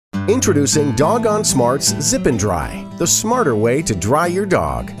Introducing Doggone Smart's Zip and Dry, the smarter way to dry your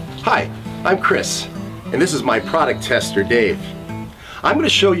dog. Hi, I'm Chris, and this is my product tester, Dave. I'm going to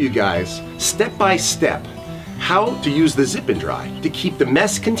show you guys step by step how to use the Zip and Dry to keep the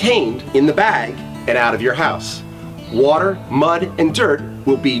mess contained in the bag and out of your house. Water, mud, and dirt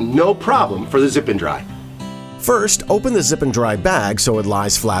will be no problem for the Zip and Dry. First, open the Zip and Dry bag so it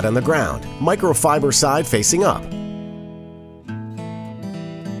lies flat on the ground, microfiber side facing up.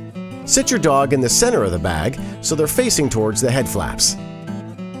 Sit your dog in the center of the bag so they're facing towards the head flaps.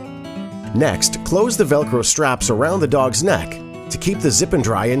 Next, close the Velcro straps around the dog's neck to keep the Zip and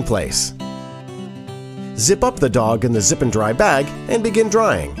Dry in place. Zip up the dog in the Zip and Dry bag and begin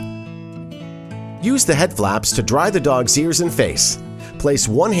drying. Use the head flaps to dry the dog's ears and face. Place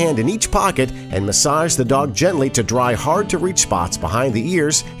one hand in each pocket and massage the dog gently to dry hard-to-reach spots behind the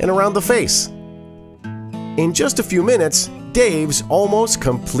ears and around the face. In just a few minutes, Dave's almost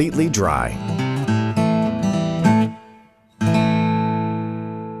completely dry.